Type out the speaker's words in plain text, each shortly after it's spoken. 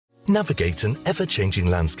Navigate an ever-changing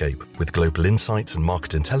landscape with global insights and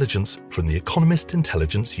market intelligence from the Economist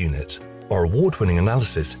Intelligence Unit. Our award-winning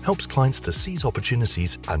analysis helps clients to seize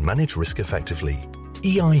opportunities and manage risk effectively.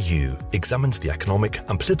 EIU examines the economic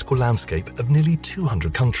and political landscape of nearly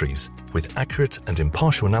 200 countries with accurate and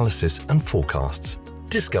impartial analysis and forecasts.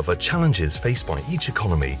 Discover challenges faced by each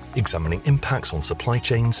economy, examining impacts on supply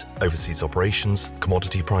chains, overseas operations,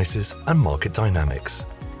 commodity prices, and market dynamics.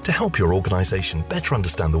 To help your organisation better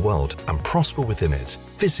understand the world and prosper within it,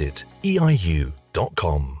 visit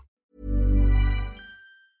eiu.com.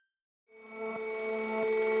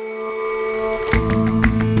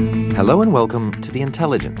 Hello and welcome to The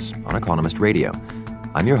Intelligence on Economist Radio.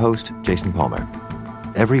 I'm your host, Jason Palmer.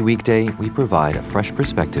 Every weekday, we provide a fresh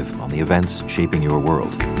perspective on the events shaping your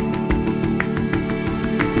world.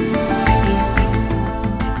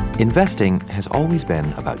 Investing has always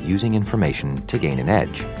been about using information to gain an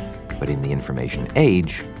edge. But in the information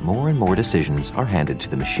age, more and more decisions are handed to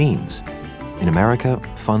the machines. In America,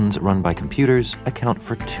 funds run by computers account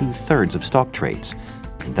for 2/3 of stock trades.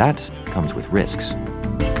 And that comes with risks.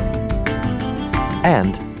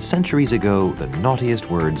 And centuries ago, the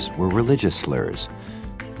naughtiest words were religious slurs.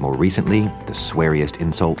 More recently, the sweariest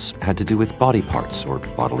insults had to do with body parts or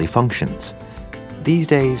bodily functions. These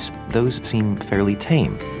days, those seem fairly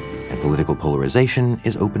tame, and political polarization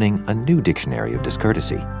is opening a new dictionary of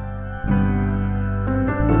discourtesy.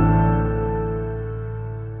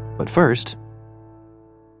 But first,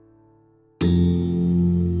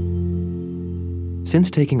 since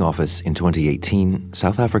taking office in 2018,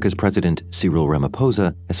 South Africa's President Cyril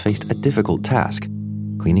Ramaphosa has faced a difficult task,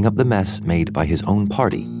 cleaning up the mess made by his own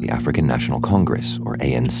party, the African National Congress, or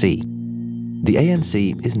ANC. The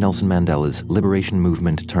ANC is Nelson Mandela's liberation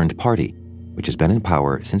movement turned party, which has been in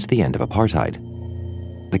power since the end of apartheid.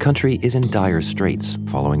 The country is in dire straits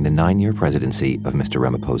following the 9-year presidency of Mr.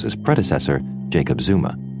 Ramaphosa's predecessor, Jacob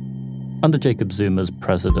Zuma. Under Jacob Zuma's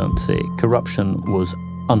presidency, corruption was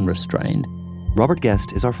unrestrained. Robert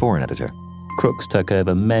Guest is our foreign editor. Crooks took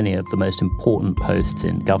over many of the most important posts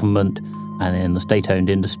in government and in the state-owned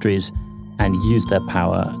industries and used their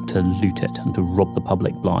power to loot it and to rob the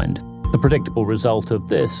public blind. The predictable result of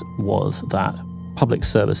this was that public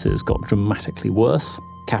services got dramatically worse,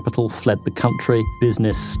 capital fled the country,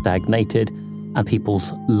 business stagnated, and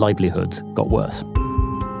people's livelihoods got worse.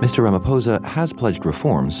 Mr. Ramaphosa has pledged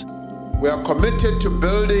reforms. We are committed to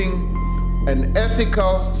building an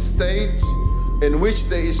ethical state in which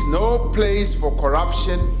there is no place for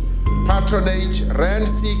corruption, patronage,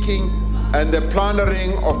 rent-seeking, and the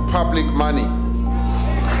plundering of public money.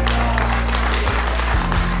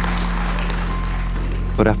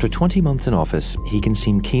 But after 20 months in office, he can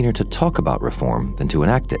seem keener to talk about reform than to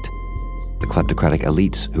enact it. The kleptocratic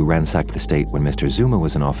elites who ransacked the state when Mr. Zuma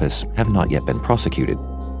was in office have not yet been prosecuted.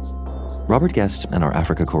 Robert Guest and our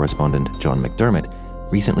Africa correspondent, John McDermott,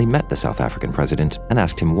 recently met the South African president and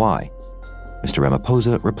asked him why. Mr.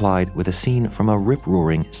 Ramaphosa replied with a scene from a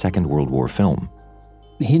rip-roaring Second World War film.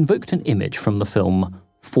 He invoked an image from the film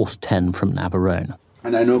Force 10 from Navarone.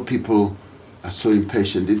 And I know people are so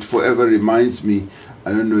impatient. It forever reminds me,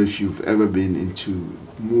 I don't know if you've ever been into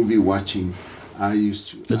movie watching. I used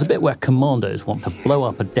to. There's a bit where commandos want to blow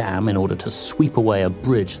up a dam in order to sweep away a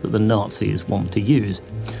bridge that the Nazis want to use.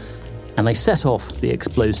 And they set off the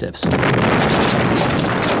explosives.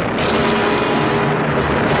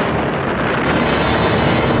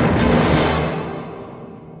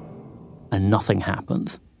 And nothing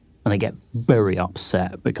happens. And they get very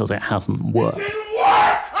upset because it hasn't worked. It didn't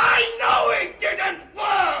work! I know it didn't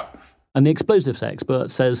work! And the explosives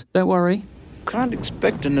expert says, don't worry. Can't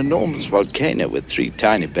expect an enormous volcano with 3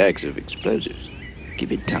 tiny bags of explosives.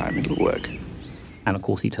 Give it time, it'll work. And of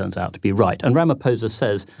course he turns out to be right. And Ramaphosa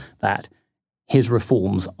says that his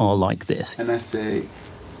reforms are like this. And I say,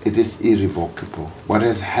 it is irrevocable. What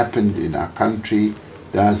has happened in our country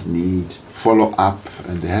does need follow-up,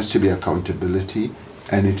 and there has to be accountability,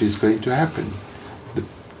 and it is going to happen. The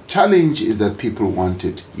challenge is that people want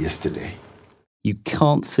it yesterday. You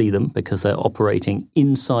can't see them because they're operating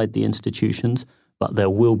inside the institutions, but there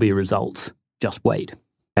will be results. Just wait.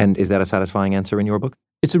 And is that a satisfying answer in your book?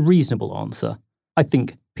 It's a reasonable answer. I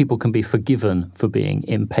think people can be forgiven for being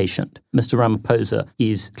impatient. Mr. Ramaphosa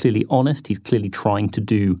is clearly honest. He's clearly trying to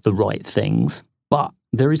do the right things. But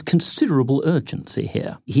there is considerable urgency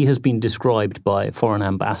here. He has been described by foreign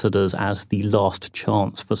ambassadors as the last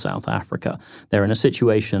chance for South Africa. They're in a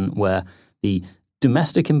situation where the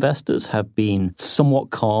domestic investors have been somewhat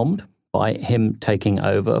calmed by him taking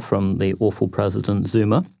over from the awful President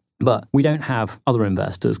Zuma. But we don't have other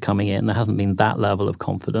investors coming in. There hasn't been that level of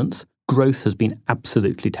confidence. Growth has been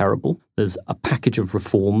absolutely terrible. There's a package of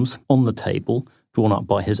reforms on the table drawn up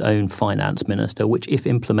by his own finance minister, which, if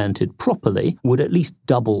implemented properly, would at least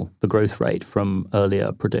double the growth rate from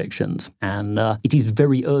earlier predictions. And it is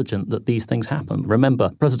very urgent that these things happen.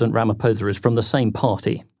 Remember, President Ramaphosa is from the same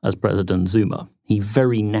party as President Zuma. He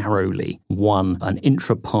very narrowly won an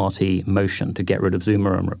intra-party motion to get rid of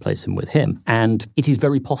Zuma and replace him with him. And it is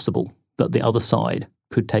very possible that the other side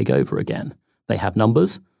could take over again. They have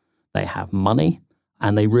numbers, they have money,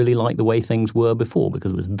 and they really like the way things were before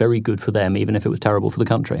because it was very good for them, even if it was terrible for the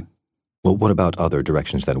country. Well, what about other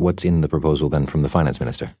directions then? What's in the proposal then from the finance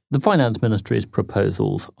minister? The finance ministry's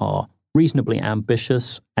proposals are reasonably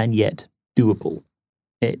ambitious and yet doable.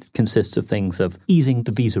 It consists of things of easing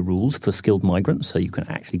the visa rules for skilled migrants so you can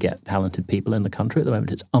actually get talented people in the country. At the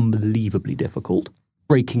moment, it's unbelievably difficult.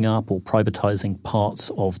 Breaking up or privatizing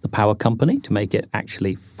parts of the power company to make it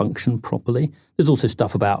actually function properly. There's also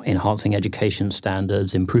stuff about enhancing education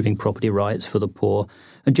standards, improving property rights for the poor,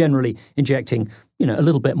 and generally injecting, a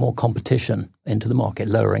little bit more competition into the market,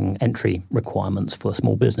 lowering entry requirements for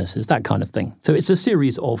small businesses, that kind of thing. So it's a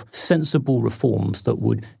series of sensible reforms that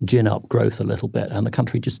would gin up growth a little bit, and the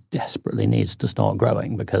country just desperately needs to start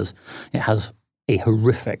growing because it has a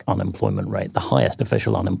horrific unemployment rate, the highest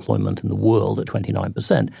official unemployment in the world at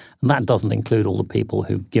 29%. And that doesn't include all the people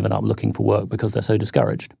who've given up looking for work because they're so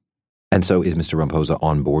discouraged. And so is Mr. Ramaphosa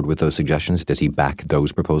on board with those suggestions? Does he back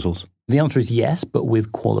those proposals? The answer is yes, but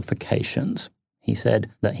with qualifications. He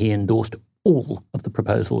said that he endorsed all of the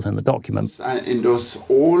proposals in the document. I endorse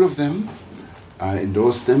all of them. I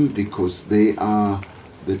endorse them because they are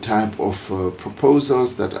the type of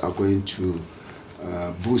proposals that are going to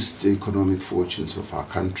boost the economic fortunes of our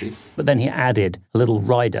country. But then he added a little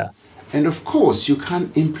rider. And of course, you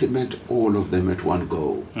can't implement all of them at one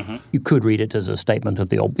go. Mm-hmm. You could read it as a statement of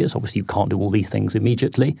the obvious. Obviously, you can't do all these things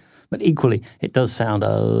immediately. But equally, it does sound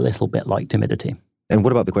a little bit like timidity. And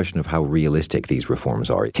what about the question of how realistic these reforms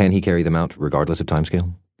are? Can he carry them out regardless of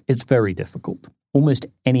timescale? It's very difficult. Almost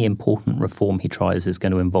any important reform he tries is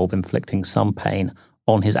going to involve inflicting some pain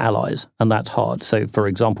on his allies, and that's hard. So, for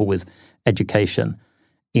example, with education,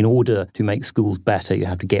 in order to make schools better, you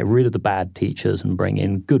have to get rid of the bad teachers and bring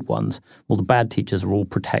in good ones. Well, the bad teachers are all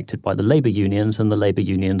protected by the labour unions, and the labour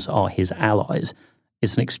unions are his allies.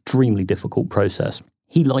 It's an extremely difficult process.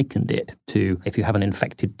 He likened it to if you have an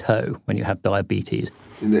infected toe when you have diabetes.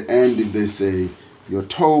 In the end, if they say your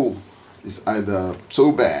toe is either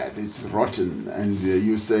so bad, it's rotten, and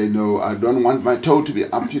you say, no, I don't want my toe to be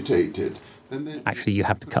amputated, then actually, you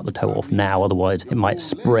have to cut the toe off now, otherwise it might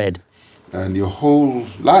spread. And your whole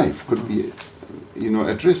life could be,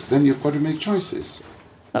 at risk. Then you've got to make choices.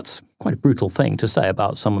 That's quite a brutal thing to say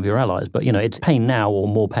about some of your allies, but, it's pain now or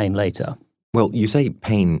more pain later. Well, you say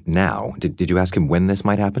pain now. Did you ask him when this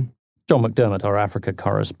might happen? John McDermott, our Africa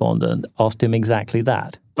correspondent, asked him exactly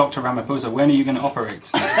that. Dr. Ramaphosa, when are you going to operate?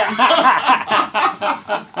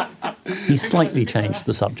 He slightly changed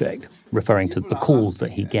the subject, referring to the calls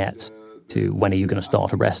that he gets to when are you going to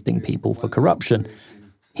start arresting people for corruption.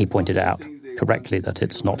 He pointed out correctly that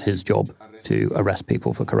it's not his job to arrest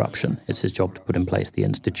people for corruption. It's his job to put in place the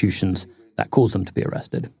institutions that cause them to be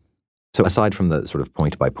arrested. So aside from the sort of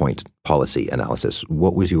point-by-point policy analysis,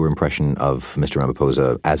 what was your impression of Mr.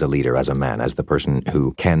 Ramaphosa as a leader, as a man, as the person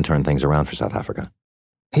who can turn things around for South Africa?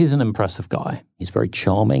 He's an impressive guy. He's very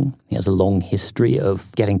charming. He has a long history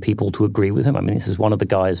of getting people to agree with him. I mean, this is one of the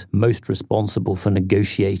guys most responsible for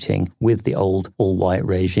negotiating with the old all-white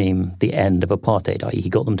regime the end of apartheid, i.e. he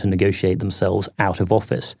got them to negotiate themselves out of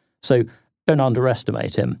office. So don't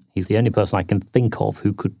underestimate him. He's the only person I can think of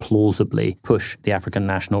who could plausibly push the African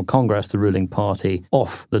National Congress, the ruling party,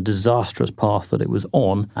 off the disastrous path that it was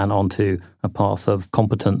on and onto a path of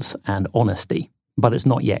competence and honesty. But it's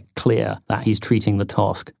not yet clear that he's treating the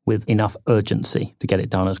task with enough urgency to get it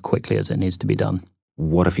done as quickly as it needs to be done.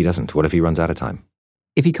 What if he doesn't? What if he runs out of time?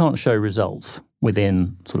 If he can't show results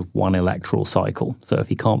within sort of one electoral cycle, so if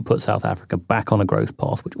he can't put South Africa back on a growth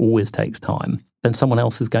path, which always takes time, then someone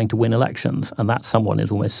else is going to win elections, and that someone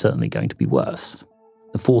is almost certainly going to be worse.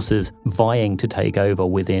 The forces vying to take over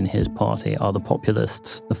within his party are the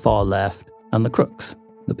populists, the far left, and the crooks,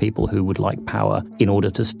 the people who would like power in order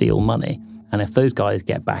to steal money. And if those guys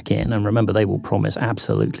get back in, and remember, they will promise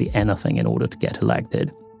absolutely anything in order to get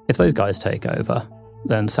elected, if those guys take over,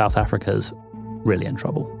 then South Africa's really in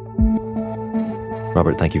trouble.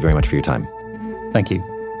 Robert, thank you very much for your time. Thank you.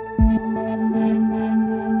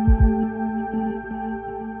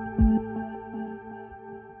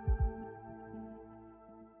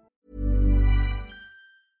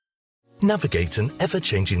 Navigate an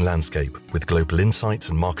ever-changing landscape with global insights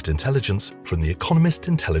and market intelligence from the Economist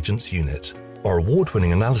Intelligence Unit. Our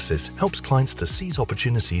award-winning analysis helps clients to seize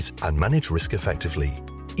opportunities and manage risk effectively.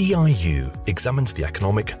 EIU examines the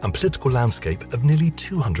economic and political landscape of nearly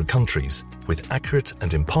 200 countries with accurate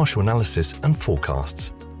and impartial analysis and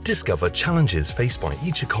forecasts. Discover challenges faced by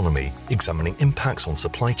each economy, examining impacts on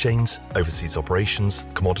supply chains, overseas operations,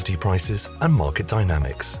 commodity prices, and market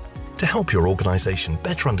dynamics. To help your organization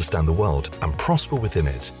better understand the world and prosper within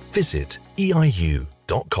it, visit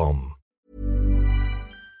eiu.com.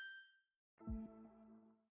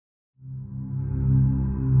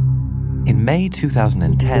 In May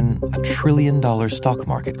 2010, a $1 trillion stock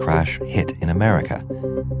market crash hit in America.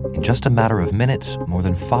 In just a matter of minutes, more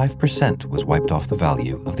than 5% was wiped off the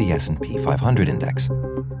value of the S&P 500 index.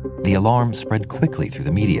 The alarm spread quickly through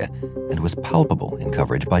the media and was palpable in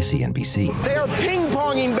coverage by CNBC. They are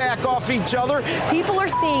ping-ponging back off each other. People are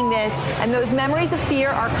seeing this, and those memories of fear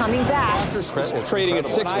are coming back. Trading at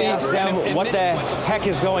 60. What the heck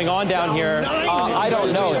is going on down here? I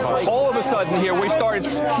don't know. All of a sudden here, we started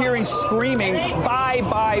hearing screaming, buy,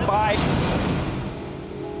 buy, buy.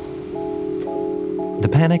 The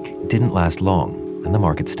panic didn't last long, and the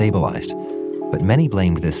market stabilized. But many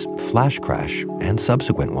blamed this flash crash and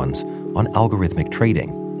subsequent ones on algorithmic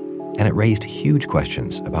trading, and it raised huge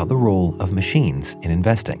questions about the role of machines in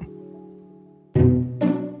investing.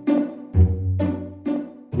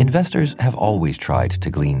 Investors have always tried to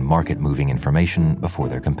glean market-moving information before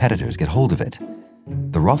their competitors get hold of it.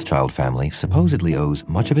 The Rothschild family supposedly owes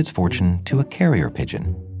much of its fortune to a carrier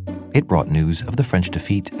pigeon. It brought news of the French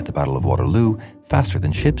defeat at the Battle of Waterloo faster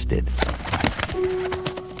than ships did.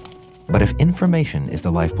 But if information is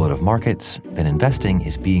the lifeblood of markets, then investing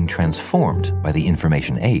is being transformed by the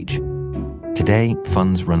information age. Today,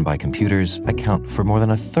 funds run by computers account for more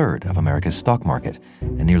than a third of America's stock market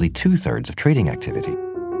and nearly 2/3 of trading activity.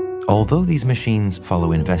 Although these machines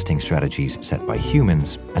follow investing strategies set by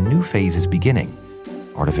humans, a new phase is beginning.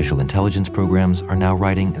 Artificial intelligence programs are now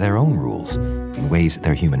writing their own rules in ways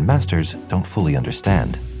their human masters don't fully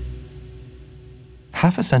understand.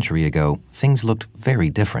 Half a century ago, things looked very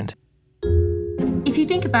different. If you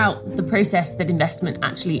think about the process that investment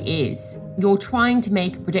actually is, you're trying to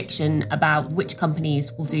make a prediction about which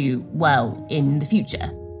companies will do well in the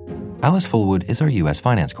future. Alice Fullwood is our US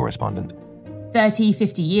finance correspondent. 30,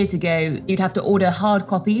 50 years ago, you'd have to order hard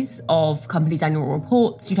copies of companies' annual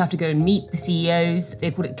reports. You'd have to go and meet the CEOs.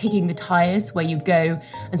 They called it kicking the tyres, where you'd go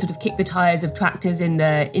and sort of kick the tyres of tractors in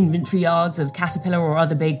the inventory yards of Caterpillar or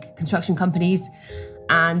other big construction companies.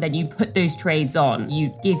 And then you put those trades on.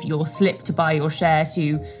 You give your slip to buy your share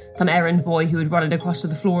to some errand boy who would run it across to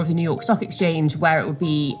the floor of the New York Stock Exchange, where it would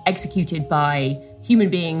be executed by human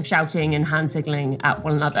beings shouting and hand signaling at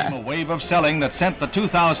one another. A wave of selling that sent the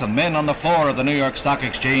 2,000 men on the floor of the New York Stock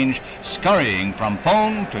Exchange scurrying from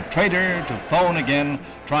phone to trader to phone again,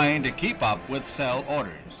 trying to keep up with sell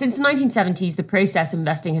orders. Since the 1970s, the process of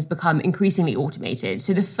investing has become increasingly automated.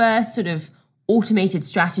 So the first sort of automated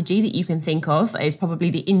strategy that you can think of is probably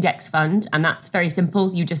the index fund, and that's very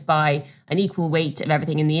simple. You just buy an equal weight of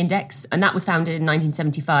everything in the index, and that was founded in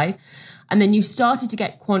 1975. And then you started to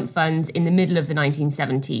get quant funds in the middle of the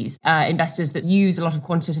 1970s, investors that use a lot of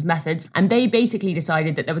quantitative methods, and they basically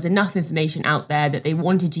decided that there was enough information out there that they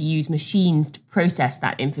wanted to use machines to process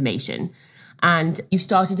that information. And you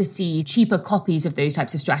started to see cheaper copies of those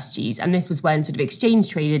types of strategies, and this was when sort of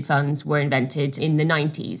exchange-traded funds were invented in the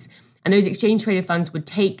 90s. And those exchange-traded funds would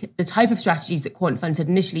take the type of strategies that quant funds had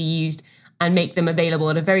initially used and make them available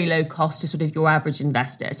at a very low cost to sort of your average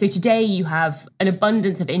investor. So today you have an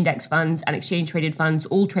abundance of index funds and exchange-traded funds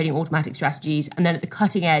all trading automatic strategies. And then at the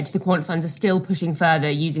cutting edge, the quant funds are still pushing further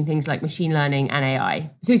using things like machine learning and AI.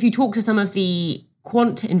 So if you talk to some of the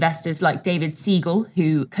quant investors like David Siegel,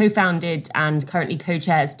 who co-founded and currently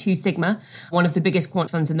co-chairs 2 Sigma, one of the biggest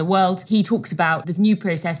quant funds in the world, he talks about the new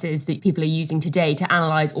processes that people are using today to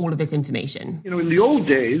analyze all of this information. In the old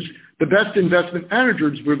days, the best investment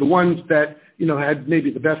managers were the ones that, had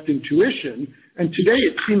maybe the best intuition. And today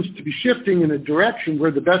it seems to be shifting in a direction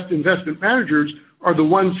where the best investment managers are the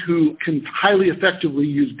ones who can highly effectively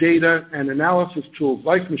use data and analysis tools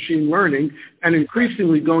like machine learning, and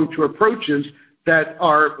increasingly going to approaches that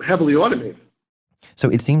are heavily automated. So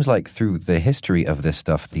it seems like through the history of this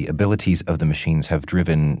stuff, the abilities of the machines have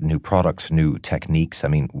driven new products, new techniques. I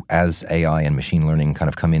mean, as AI and machine learning kind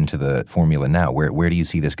of come into the formula now, where do you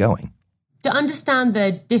see this going? To understand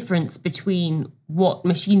the difference between what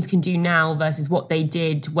machines can do now versus what they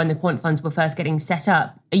did when the quant funds were first getting set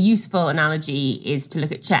up, a useful analogy is to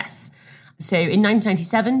look at chess. So in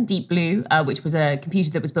 1997, Deep Blue, which was a computer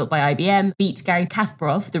that was built by IBM, beat Garry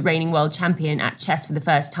Kasparov, the reigning world champion at chess, for the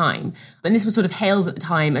first time. And this was sort of hailed at the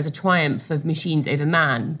time as a triumph of machines over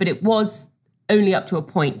man. But it was only up to a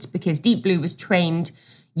point, because Deep Blue was trained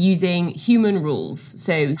using human rules.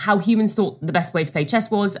 So how humans thought the best way to play chess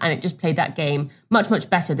was, and it just played that game much, much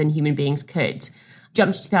better than human beings could.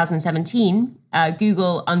 Jump to 2017,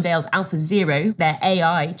 Google unveiled AlphaZero, their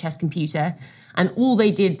AI chess computer, and all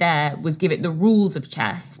they did there was give it the rules of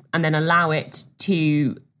chess and then allow it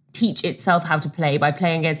to teach itself how to play by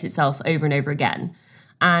playing against itself over and over again.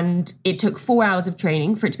 And it took 4 hours of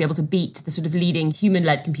training for it to be able to beat the sort of leading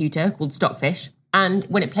human-led computer called Stockfish. And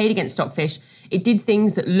when it played against Stockfish, it did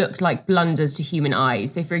things that looked like blunders to human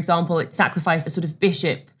eyes. So, for example, it sacrificed the sort of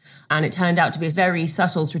bishop, and it turned out to be a very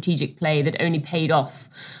subtle strategic play that only paid off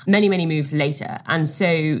many, many moves later. And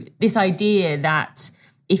so this idea that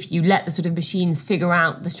if you let the sort of machines figure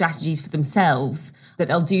out the strategies for themselves, that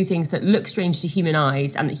they'll do things that look strange to human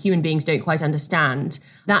eyes and that human beings don't quite understand,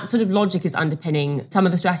 that sort of logic is underpinning some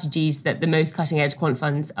of the strategies that the most cutting-edge quant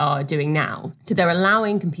funds are doing now. So they're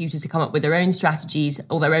allowing computers to come up with their own strategies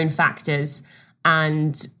or their own factors,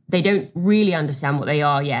 and they don't really understand what they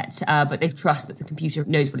are yet, but they trust that the computer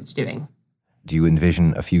knows what it's doing. Do you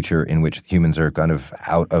envision a future in which humans are kind of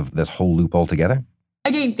out of this whole loop altogether? I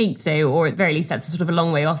don't think so, or at the very least, that's sort of a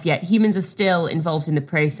long way off yet. Humans are still involved in the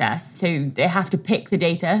process, so they have to pick the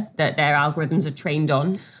data that their algorithms are trained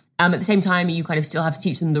on. At the same time, you kind of still have to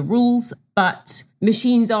teach them the rules, but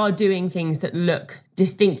machines are doing things that look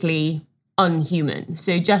distinctly unhuman.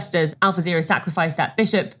 So just as AlphaZero sacrificed that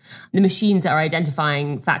bishop, the machines are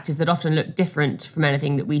identifying factors that often look different from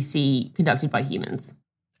anything that we see conducted by humans.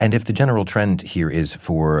 And if the general trend here is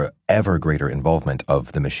for ever greater involvement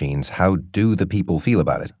of the machines, how do the people feel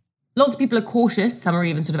about it? Lots of people are cautious. Some are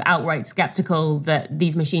even sort of outright skeptical that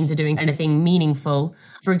these machines are doing anything meaningful.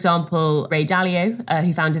 For example, Ray Dalio,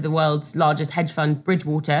 who founded the world's largest hedge fund,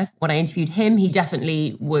 Bridgewater, when I interviewed him, he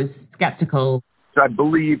definitely was skeptical. I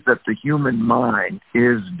believe that the human mind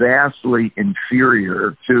is vastly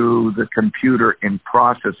inferior to the computer in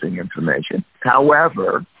processing information.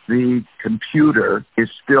 However, the computer is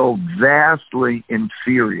still vastly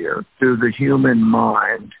inferior to the human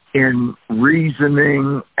mind in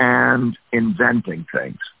reasoning and inventing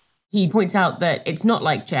things. He points out that it's not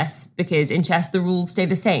like chess, because in chess the rules stay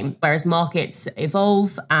the same, whereas markets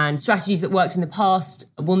evolve and strategies that worked in the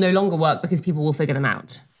past will no longer work because people will figure them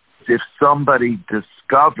out. If somebody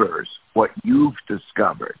discovers what you've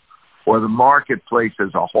discovered, or the marketplace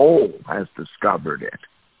as a whole has discovered it,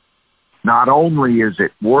 not only is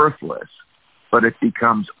it worthless, but it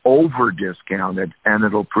becomes over-discounted and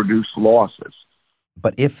it'll produce losses.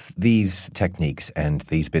 But if these techniques and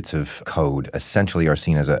these bits of code essentially are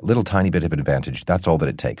seen as a little tiny bit of advantage, that's all that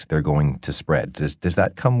it takes. They're going to spread. Does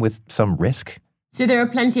that come with some risk? So there are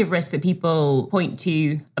plenty of risks that people point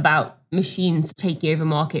to about machines taking over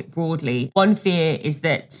market broadly. One fear is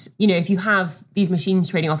that, if you have these machines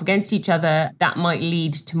trading off against each other, that might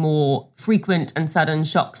lead to more frequent and sudden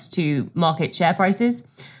shocks to market share prices.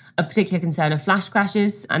 Of particular concern are flash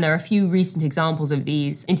crashes, and there are a few recent examples of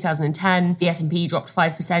these. In 2010, the S&P dropped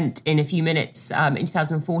 5% in a few minutes. In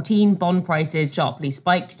 2014, bond prices sharply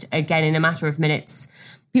spiked, again in a matter of minutes.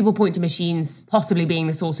 People point to machines possibly being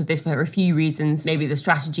the source of this for a few reasons. Maybe the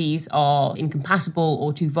strategies are incompatible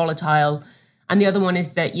or too volatile. And the other one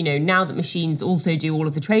is that, now that machines also do all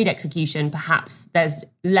of the trade execution, perhaps there's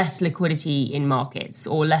less liquidity in markets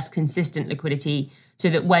or less consistent liquidity, so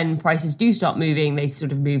that when prices do start moving, they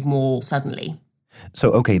sort of move more suddenly.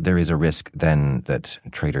 So, okay, there is a risk then that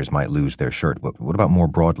traders might lose their shirt. But what about more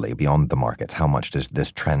broadly, beyond the markets? How much does this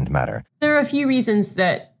trend matter? There are a few reasons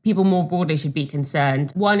that people more broadly should be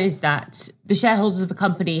concerned. One is that the shareholders of a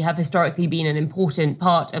company have historically been an important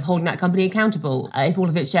part of holding that company accountable. If all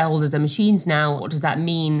of its shareholders are machines now, what does that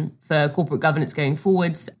mean for corporate governance going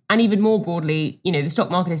forwards? And even more broadly, the stock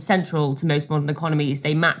market is central to most modern economies.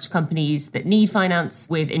 They match companies that need finance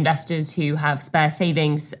with investors who have spare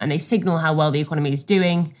savings, and they signal how well the economy is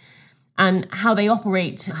doing. And how they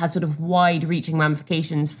operate has sort of wide-reaching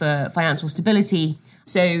ramifications for financial stability.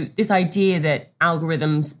 So this idea that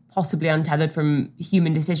algorithms possibly untethered from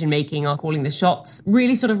human decision-making are calling the shots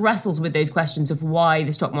really sort of wrestles with those questions of why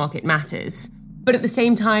the stock market matters. But at the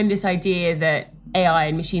same time, this idea that AI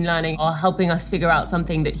and machine learning are helping us figure out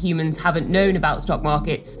something that humans haven't known about stock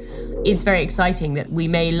markets, it's very exciting that we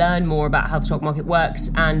may learn more about how the stock market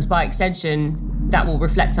works, and by extension, that will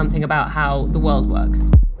reflect something about how the world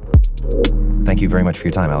works. Thank you very much for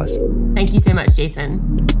your time, Alice. Thank you so much,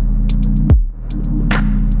 Jason.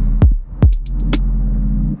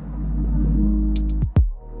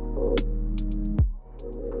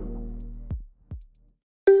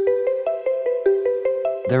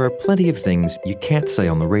 there are plenty of things you can't say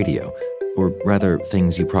on the radio, or rather,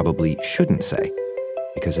 things you probably shouldn't say.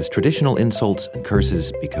 Because as traditional insults and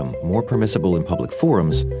curses become more permissible in public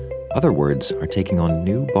forums, other words are taking on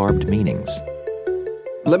new barbed meanings.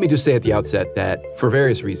 Let me just say at the outset that, for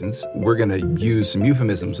various reasons, we're going to use some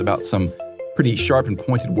euphemisms about some pretty sharp and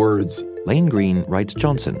pointed words. Lane Green writes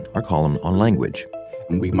Johnson, our column on language.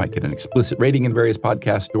 And we might get an explicit rating in various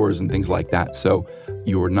podcast stores and things like that, so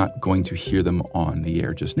you're not going to hear them on the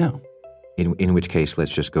air just now. In which case,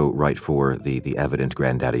 let's just go right for the evident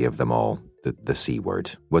granddaddy of them all, the C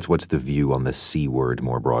word. What's the view on the C word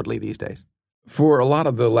more broadly these days? For a lot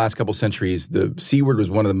of the last couple centuries, the C word was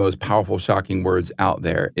one of the most powerful, shocking words out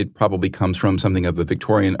there. It probably comes from something of a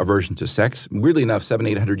Victorian aversion to sex. Weirdly enough,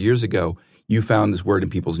 700-800 years ago, you found this word in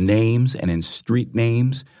people's names and in street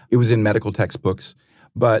names. It was in medical textbooks,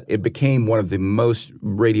 but it became one of the most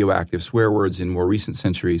radioactive swear words in more recent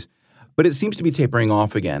centuries. But it seems to be tapering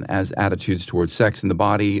off again as attitudes towards sex and the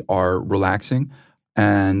body are relaxing.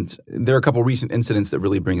 And there are a couple recent incidents that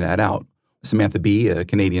really bring that out. Samantha Bee, a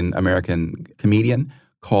Canadian-American comedian,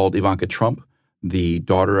 called Ivanka Trump, the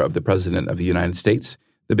daughter of the President of the United States,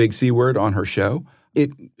 the big C word on her show.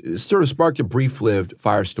 It sort of sparked a brief-lived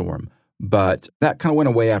firestorm, but that kind of went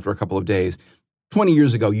away after a couple of days. 20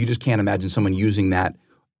 years ago, you just can't imagine someone using that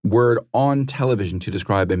word on television to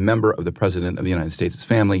describe a member of the President of the United States'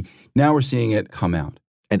 family. Now we're seeing it come out.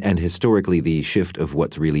 And historically, the shift of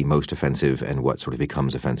what's really most offensive and what sort of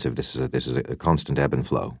becomes offensive, this is a constant ebb and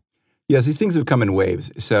flow. Yes, these things have come in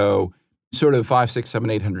waves. So sort of 500, 600,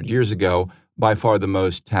 700, 800 years ago, by far the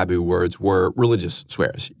most taboo words were religious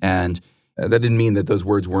swears. And that didn't mean that those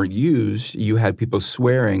words weren't used. You had people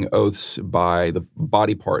swearing oaths by the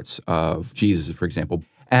body parts of Jesus, for example.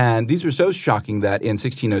 And these were so shocking that in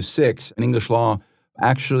 1606, an English law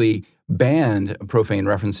actually banned profane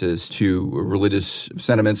references to religious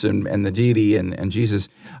sentiments and the deity and Jesus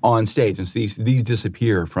on stage. And so these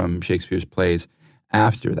disappear from Shakespeare's plays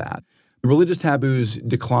after that. The religious taboos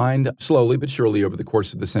declined slowly but surely over the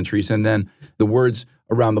course of the centuries, and then the words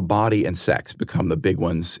around the body and sex become the big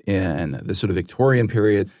ones in the sort of Victorian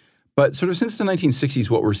period. But sort of since the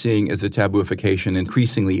 1960s, what we're seeing is a tabooification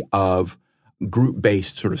increasingly of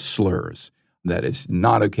group-based sort of slurs, that it's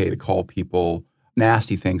not okay to call people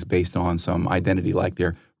nasty things based on some identity like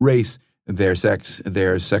their race, their sex,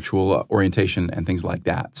 their sexual orientation, and things like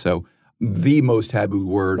that. So the most taboo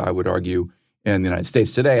word, I would argue, in the United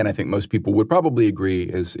States today, and I think most people would probably agree,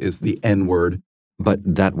 is the N-word. But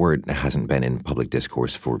that word hasn't been in public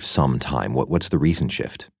discourse for some time. What's the recent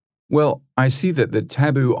shift? Well, I see that the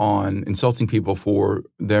taboo on insulting people for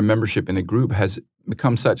their membership in a group has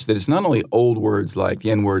become such that it's not only old words like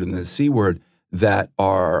the N-word and the C-word that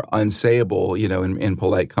are unsayable, in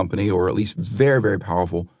polite company, or at least very, very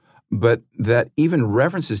powerful, but that even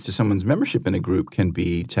references to someone's membership in a group can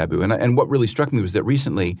be taboo. And what really struck me was that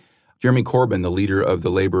recently, Jeremy Corbyn, the leader of the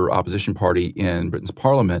Labour opposition party in Britain's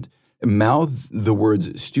parliament, mouthed the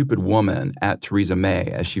words stupid woman at Theresa May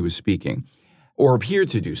as she was speaking, or appeared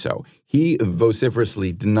to do so. He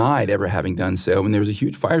vociferously denied ever having done so, and there was a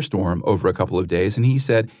huge firestorm over a couple of days, and he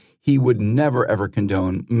said he would never, ever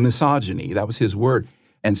condone misogyny. That was his word.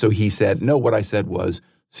 And so he said, no, what I said was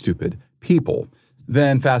stupid people.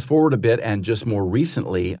 Then fast forward a bit, and just more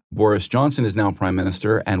recently, Boris Johnson is now prime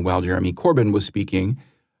minister, and while Jeremy Corbyn was speaking,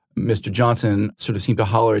 Mr. Johnson sort of seemed to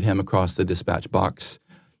holler at him across the dispatch box,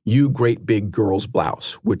 "You great big girl's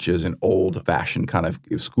blouse," which is an old-fashioned kind of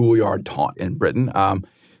schoolyard taunt in Britain.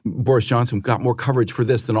 Boris Johnson got more coverage for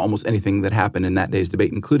this than almost anything that happened in that day's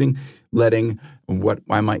debate, including letting what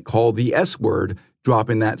I might call the S word drop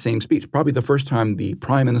in that same speech. Probably the first time the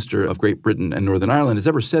Prime Minister of Great Britain and Northern Ireland has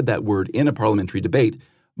ever said that word in a parliamentary debate,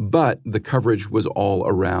 but the coverage was all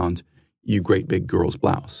around "you great big girl's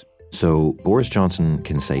blouse." So Boris Johnson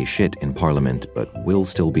can say shit in Parliament, but we'll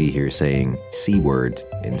still be here saying C word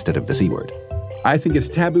instead of the C word. I think its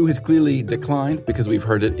taboo has clearly declined because we've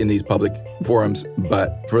heard it in these public forums,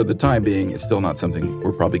 but for the time being, it's still not something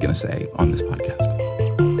we're probably going to say on this podcast.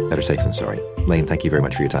 Better safe than sorry. Lane, thank you very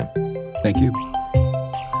much for your time. Thank you.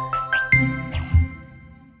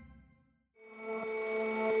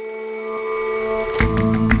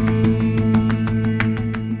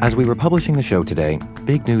 As we were publishing the show today,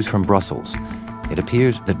 big news from Brussels. It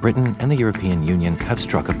appears that Britain and the European Union have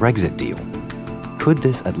struck a Brexit deal. Could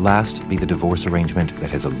this at last be the divorce arrangement that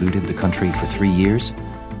has eluded the country for 3 years?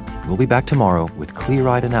 We'll be back tomorrow with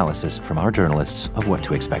clear-eyed analysis from our journalists of what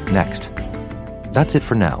to expect next. That's it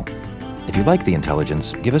for now. If you like The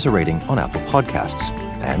Intelligence, give us a rating on Apple Podcasts.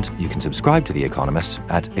 And you can subscribe to The Economist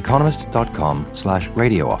at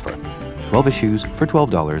economist.com/radio offer. 12 issues for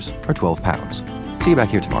 $12 or £12. See you back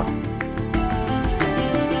here tomorrow.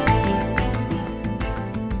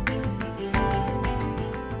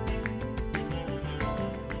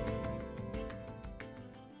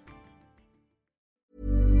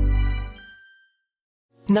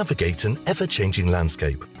 Navigate an ever-changing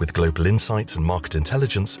landscape with global insights and market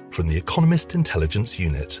intelligence from the Economist Intelligence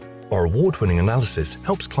Unit. Our award-winning analysis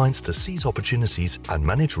helps clients to seize opportunities and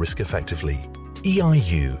manage risk effectively.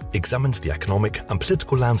 EIU examines the economic and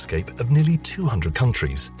political landscape of nearly 200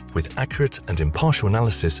 countries with accurate and impartial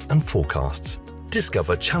analysis and forecasts.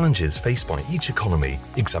 Discover challenges faced by each economy,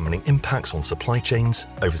 examining impacts on supply chains,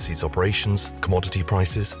 overseas operations, commodity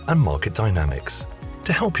prices, and market dynamics.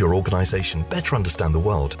 To help your organization better understand the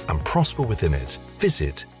world and prosper within it,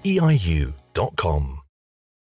 visit eiu.com.